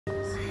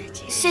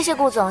谢谢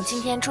顾总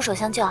今天出手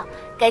相救，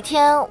改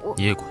天我……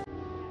你也滚！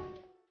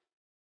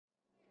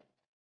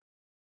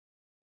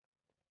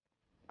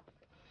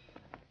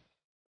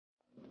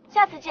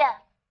下次见。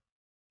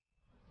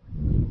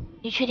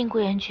你确定顾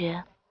言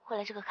觉会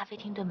来这个咖啡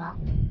厅对吗？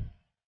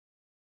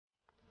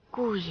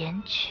顾言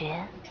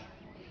觉。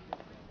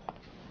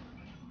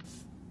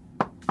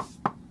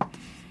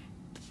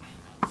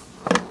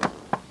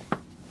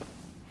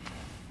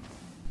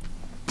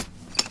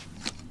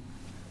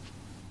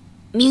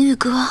明宇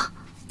哥，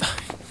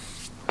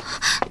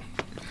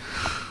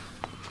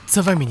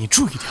在外面你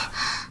注意点，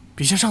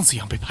别像上次一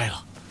样被拍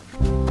了。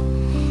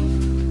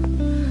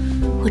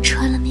我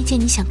穿了那件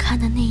你想看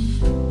的内衣，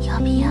要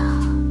不要？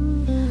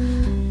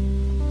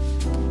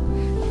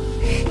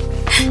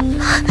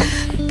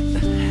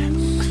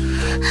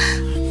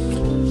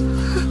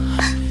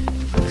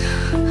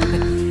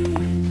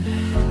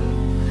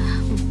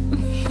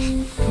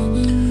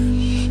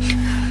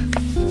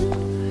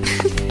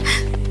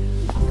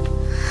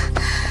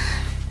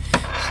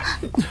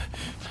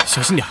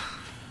小心点，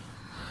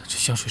这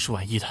香水是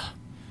婉意的。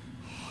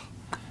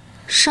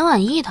沈婉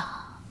意的。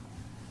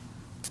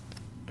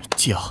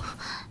季瑶，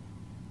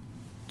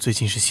最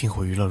近是星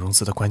火娱乐融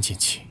资的关键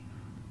期，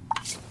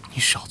你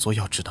少作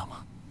妖知道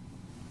吗？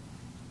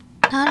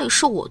哪里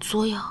是我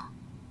作妖？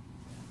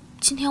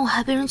今天我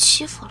还被人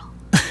欺负了。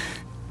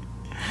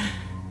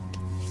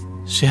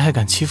谁还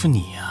敢欺负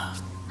你呀？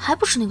还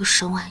不是那个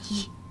沈婉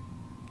意，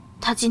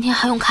她今天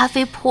还用咖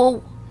啡泼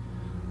我。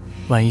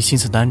婉意心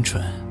思单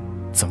纯，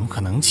怎么可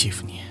能欺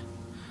负你？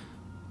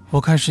我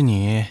看是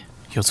你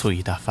又醋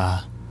意大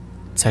发，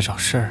才找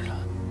事儿了。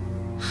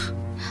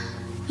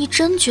你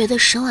真觉得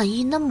沈婉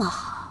意那么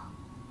好？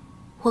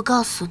我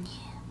告诉你，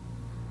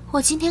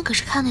我今天可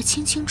是看得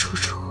清清楚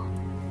楚，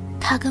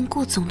她跟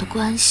顾总的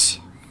关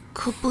系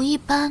可不一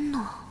般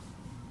呢。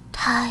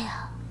她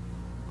呀，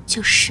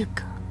就是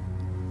个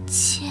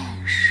贱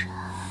人。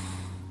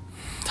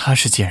他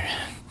是贱人，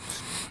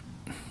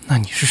那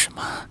你是什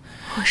么？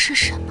我是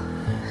什么？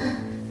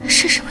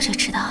试试不就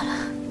知道了。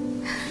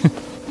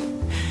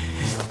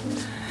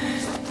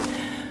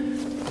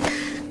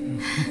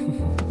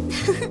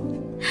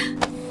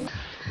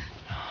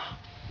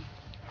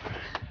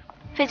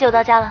飞机我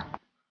到家了。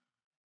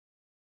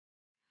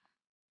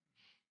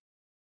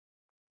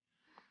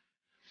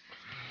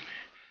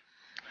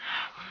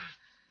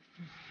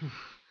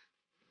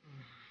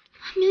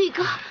明宇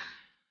哥，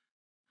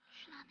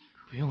去拿那个。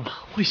不用了，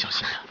会小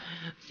心的。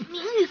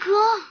明宇哥。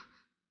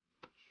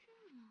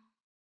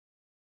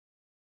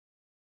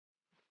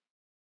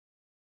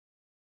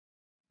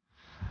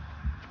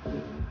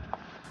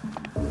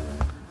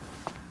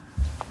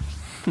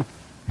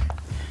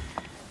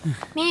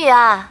明宇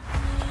啊，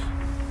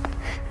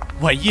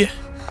婉意，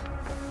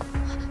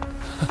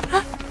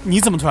你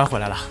怎么突然回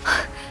来了？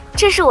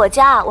这是我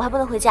家，我还不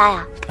能回家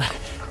呀。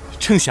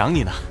正想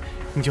你呢，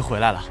你就回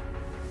来了。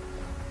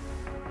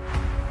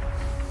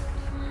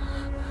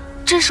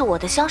这是我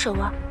的香水味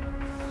儿。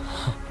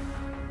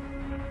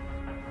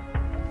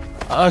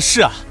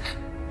是啊。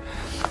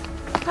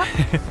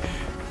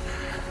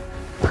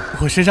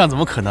我身上怎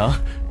么可能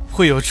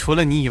会有除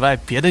了你以外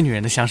别的女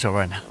人的香水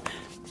味呢？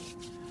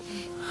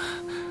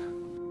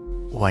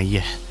婉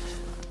意，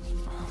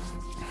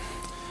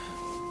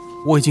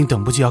我已经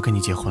等不及要跟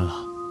你结婚了。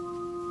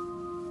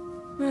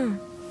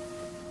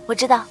我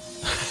知道，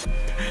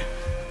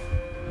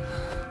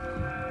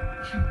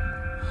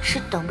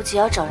是等不及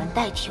要找人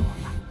代替我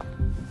吧？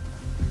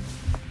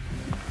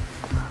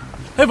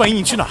哎，婉意，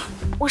你去哪儿？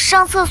我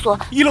上厕所。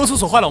1楼厕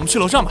所坏了，我们去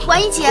楼上吧。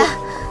婉意姐，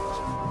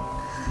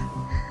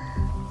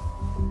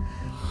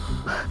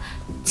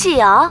季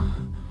瑶，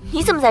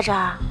你怎么在这儿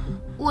啊？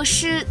我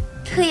是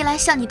特意来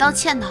向你道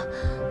歉的。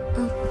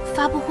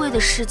发布会的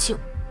事情，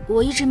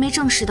我一直没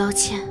正式道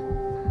歉。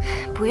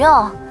不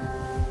用，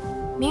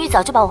明宇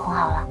早就把我哄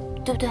好了，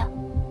对不对？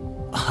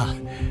啊，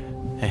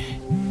哎。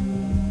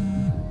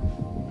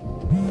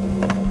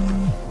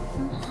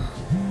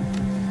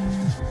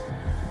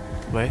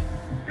喂，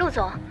陆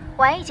总，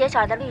婉意姐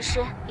找来的律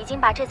师已经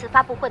把这次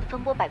发布会的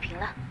风波摆平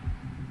了。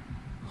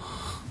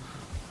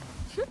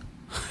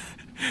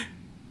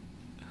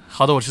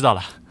好的，我知道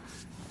了。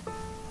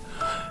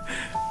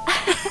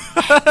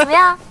怎么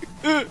样？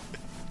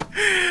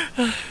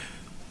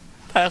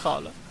太好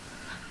了！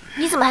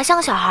你怎么还像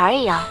个小孩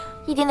一样？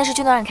一点点事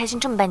就能让你开心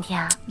这么半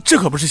天啊？这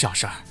可不是小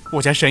事儿，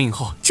我家沈影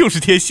后就是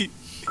贴心。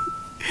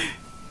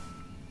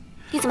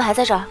你怎么还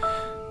在这儿？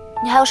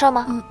你还有事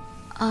吗？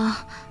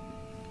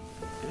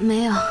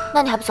没有。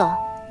那你还不走？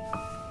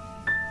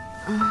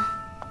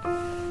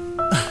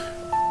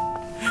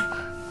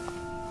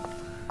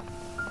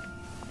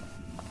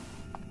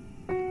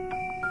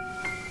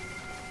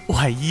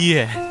婉意，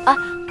啊，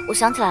我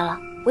想起来了，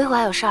我一会儿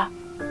还有事儿，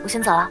我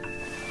先走了。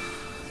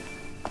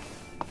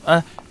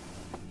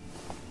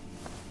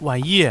婉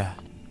意，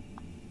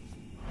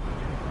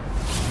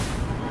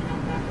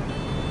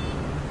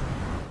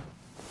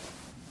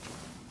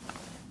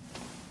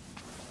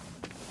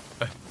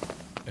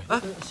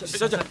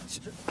小姐，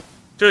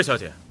这位小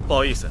姐，不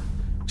好意思，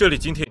这里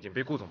今天已经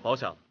被顾总包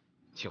下了，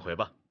请回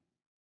吧。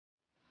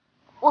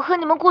我和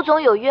你们顾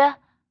总有约。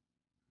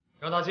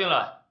让他进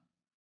来。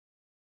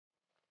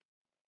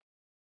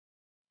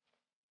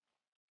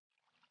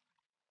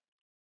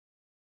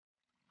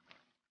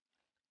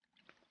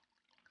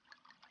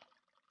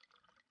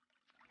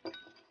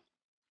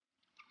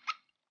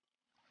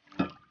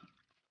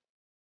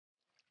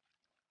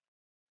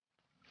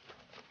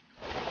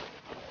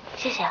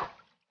谢谢。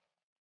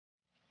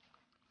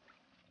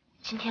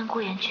今天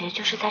顾言觉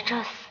就是在这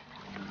儿死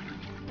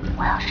的，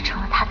我要是成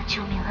了他的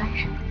救命恩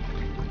人。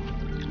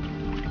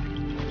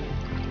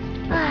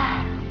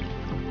唉，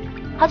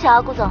好巧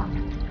啊，顾总。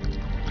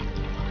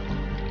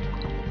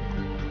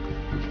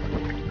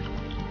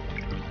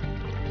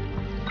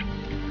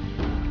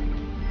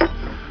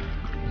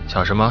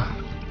巧什么？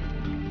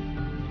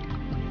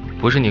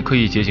不是你刻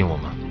意接近我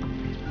吗？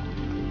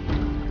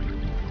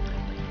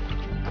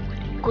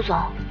顾总，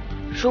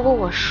如果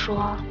我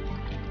说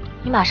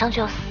你马上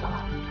就要死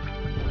了，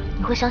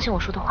你会相信我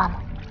说的话吗？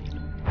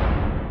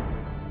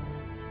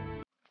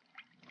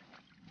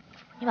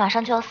你马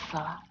上就要死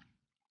了，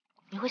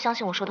你会相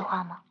信我说的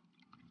话吗？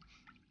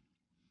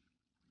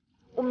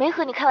我没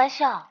和你开玩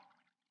笑，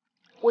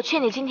我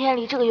劝你今天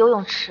离这个游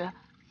泳池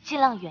尽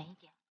量远一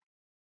点。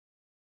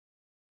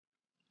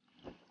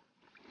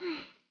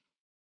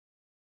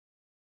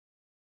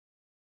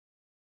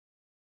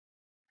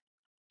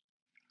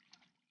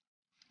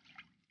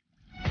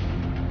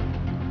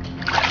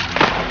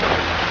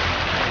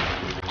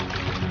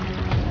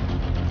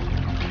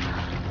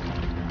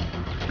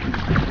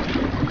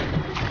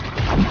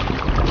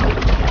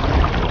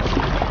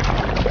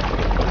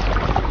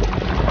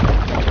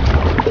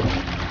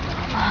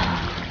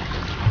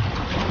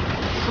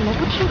怎么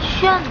不听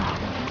劝呢？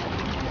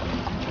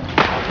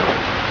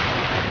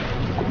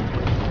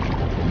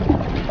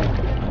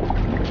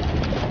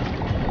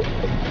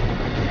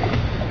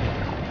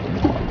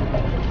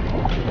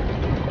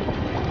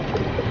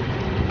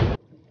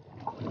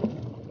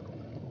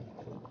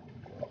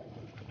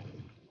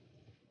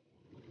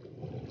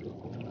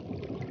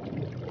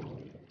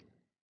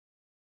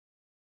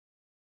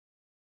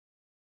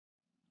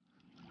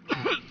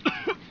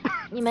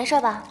你没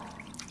事吧？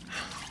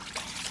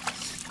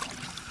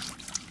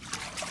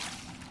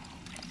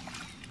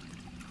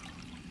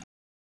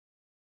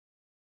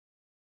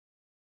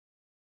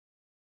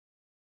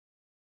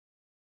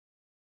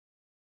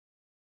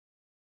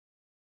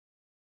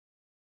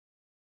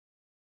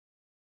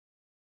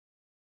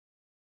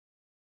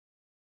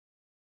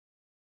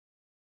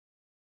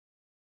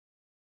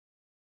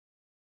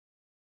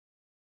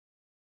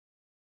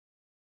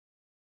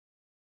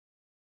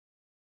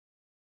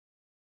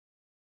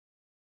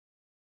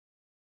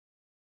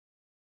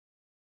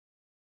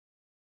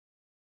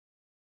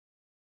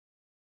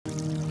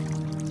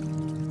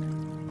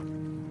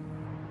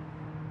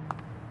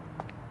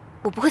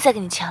我不会再给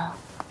你钱了，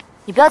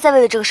你不要再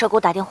为了这个事儿给我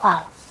打电话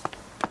了。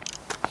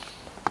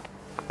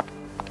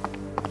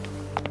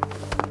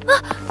啊，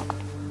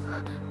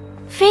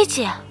菲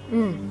姐，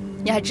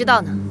你还知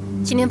道呢？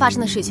今天发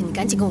生的事情，你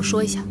赶紧跟我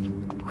说一下。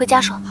回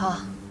家说。好。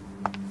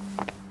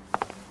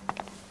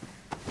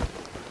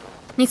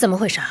你怎么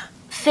回事？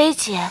菲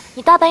姐，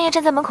你大半夜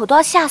站在门口都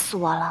要吓死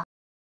我了。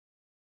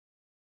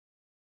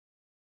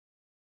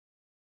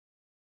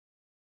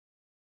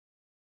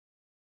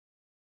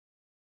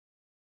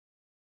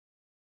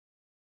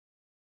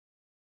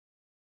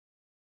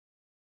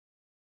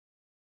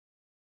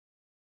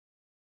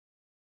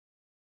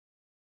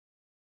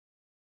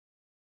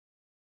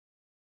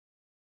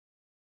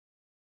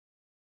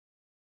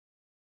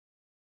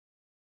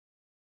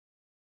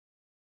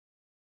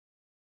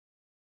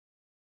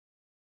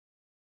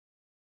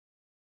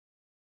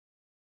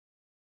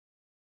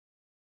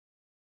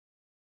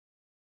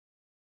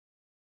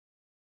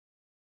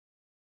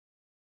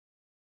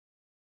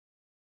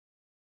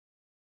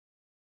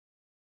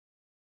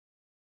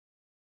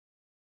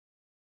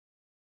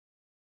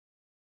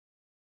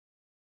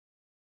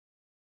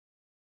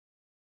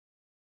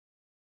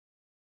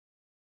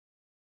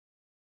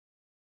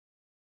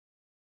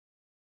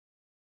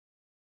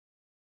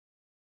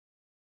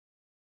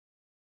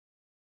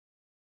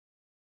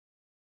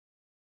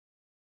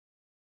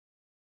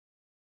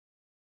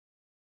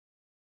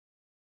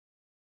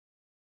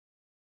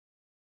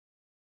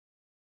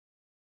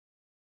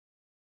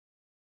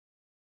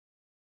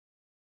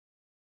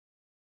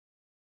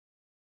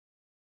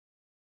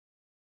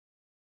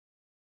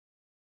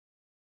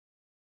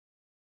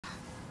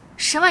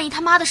沈婉仪他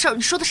妈的事儿，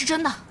你说的是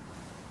真的？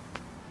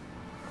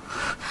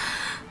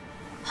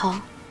好，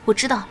我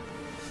知道了。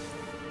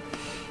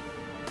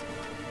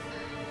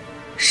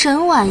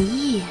沈婉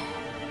仪，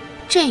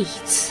这一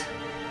次，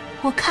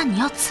我看你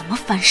要怎么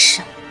翻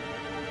身。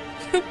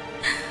哼！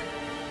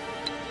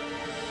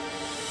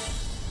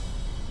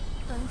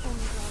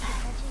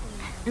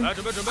来，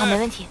准备。好，没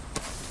问题。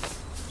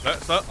来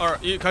，3、2、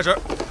1，开始。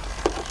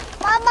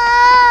妈妈，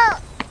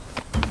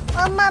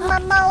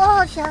我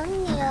好想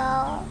你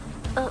哦。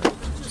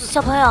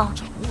小朋友，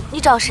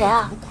你找谁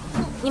啊？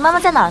你妈妈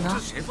在哪儿呢？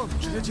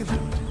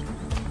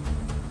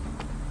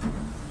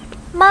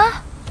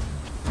妈，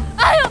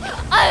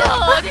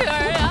小婷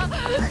儿呀，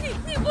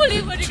你不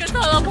离我这个糙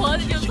老婆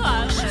子就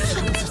算了，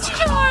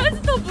这儿子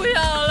都不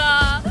要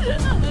了。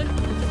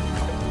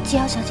纪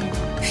瑶小姐，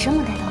什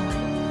么带到了？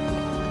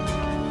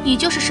你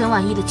就是沈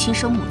婉意的亲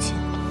生母亲。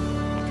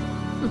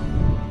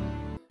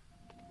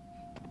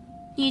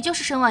你就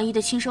是沈婉意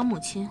的亲生母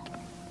亲？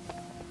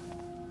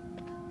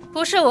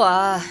不是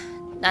我，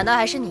难道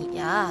还是你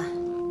呀？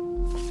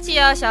纪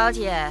瑶小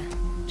姐，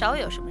找我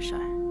有什么事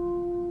儿？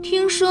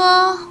听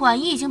说婉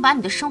意已经把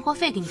你的生活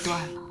费给你断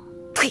了。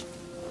呸！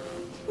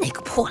那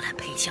个破烂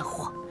赔钱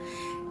货，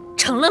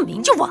成了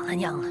名就忘了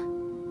娘了。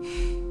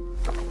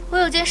我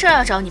有件事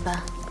要找你办，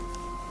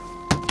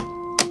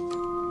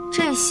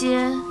这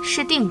些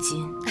是定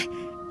金，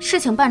事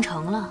情办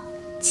成了，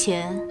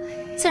钱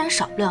自然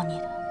少不了你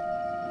的。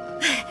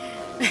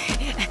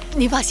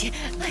你放心，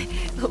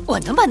我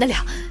能办得了。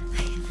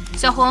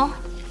小红，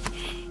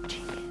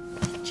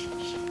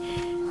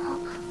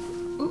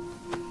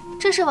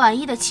这是婉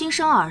意的亲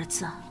生儿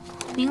子，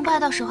明白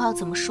到时候要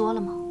怎么说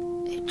了吗？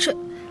这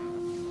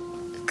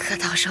可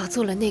到时候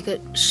做了那个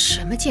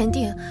什么鉴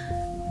定，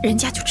人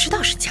家就知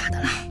道是假的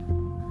了。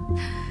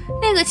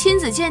那个亲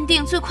子鉴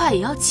定最快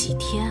也要几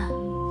天，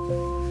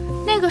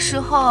那个时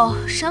候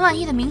沈婉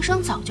意的名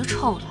声早就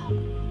臭了，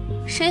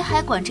谁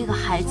还管这个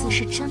孩子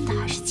是真的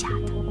还是假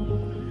的？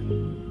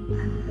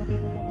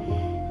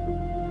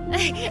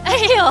哎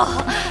呦，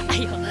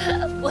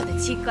我的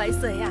亲乖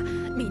孙呀，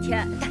明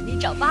天带你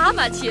找妈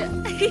妈去。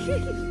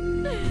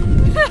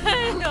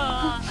哎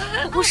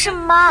呦，不是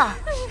妈，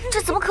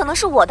这怎么可能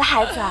是我的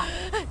孩子啊？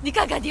你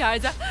看看你儿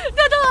子，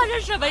那都老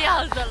成什么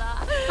样子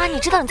了？妈，你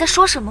知道你在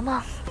说什么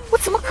吗？我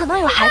怎么可能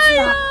有孩子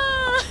呢？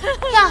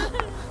呀，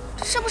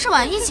这不是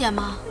婉意姐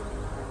吗？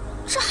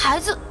这孩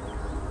子，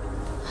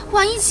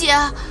婉意姐，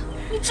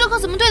你这可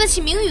怎么对得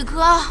起明宇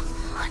哥？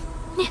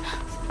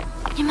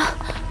你们。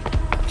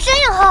沈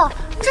影后，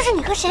这是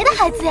你和谁的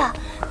孩子呀？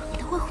你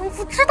的未婚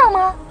夫知道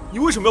吗？你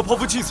为什么要抛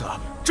夫弃子？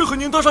这和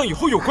您当上以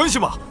后有关系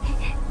吗？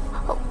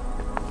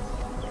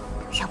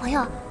小朋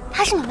友，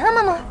她是你妈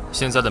妈吗？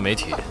现在的媒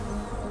体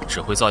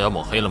只会造谣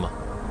抹黑了吗？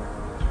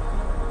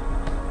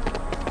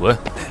滚！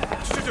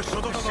这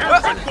舌头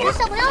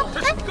小朋友，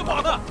干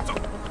嘛呢？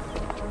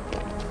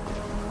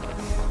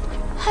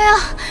哎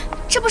呀，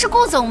这不是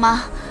顾总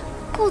吗？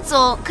顾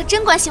总可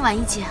真关心婉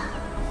意姐。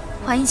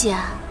婉意姐，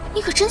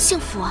你可真幸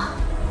福啊！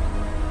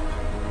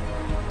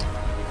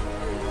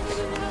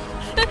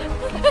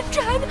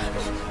这孩子，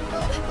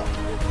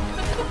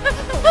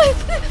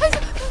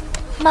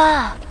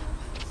妈，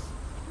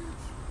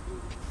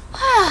哎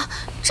呀，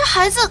这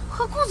孩子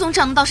和顾总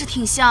长得倒是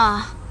挺像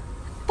啊，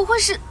不会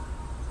是……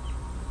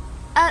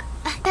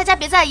大家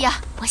别在意啊，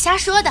我瞎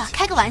说的，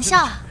开个玩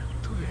笑。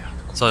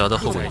造谣的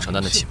后果你承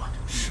担得起吗？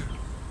是，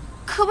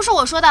可不是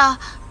我说的，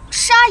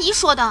是阿姨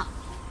说的。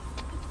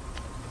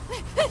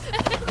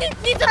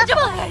你怎么这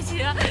么狠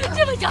心啊？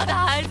这么小的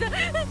孩子，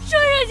说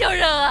扔就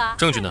扔啊？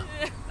证据呢？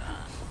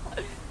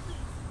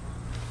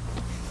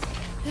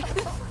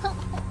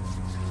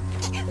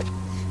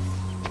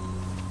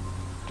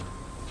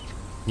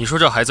你说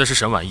这孩子是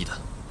沈婉意的，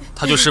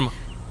他就是吗？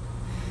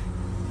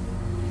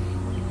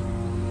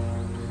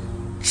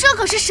这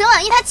可是沈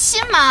婉意她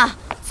亲妈，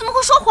怎么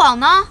会说谎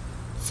呢？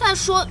再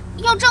说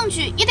要证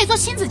据也得做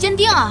亲子鉴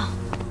定啊。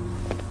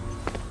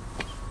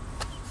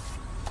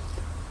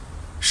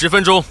10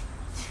分钟，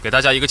给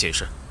大家一个解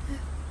释。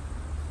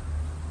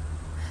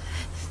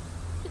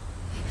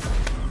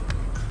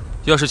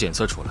要是检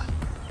测出来，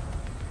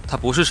他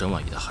不是沈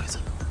婉意的孩子，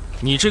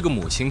你这个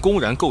母亲公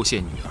然构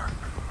陷女儿，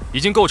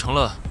已经构成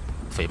了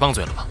诽谤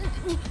罪了吧？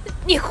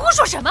你胡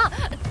说什么？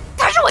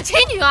她是我亲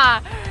女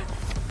儿。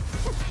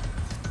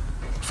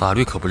法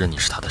律可不认你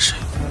是他的谁，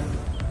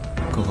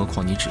更何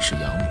况你只是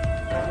养母。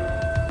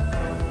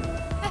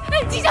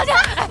季小姐，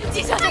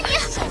季小姐，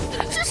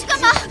这是干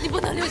嘛？你不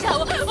能留下我，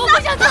我不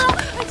想走。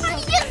阿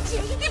姨，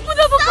你不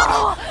能不管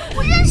我。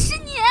不认识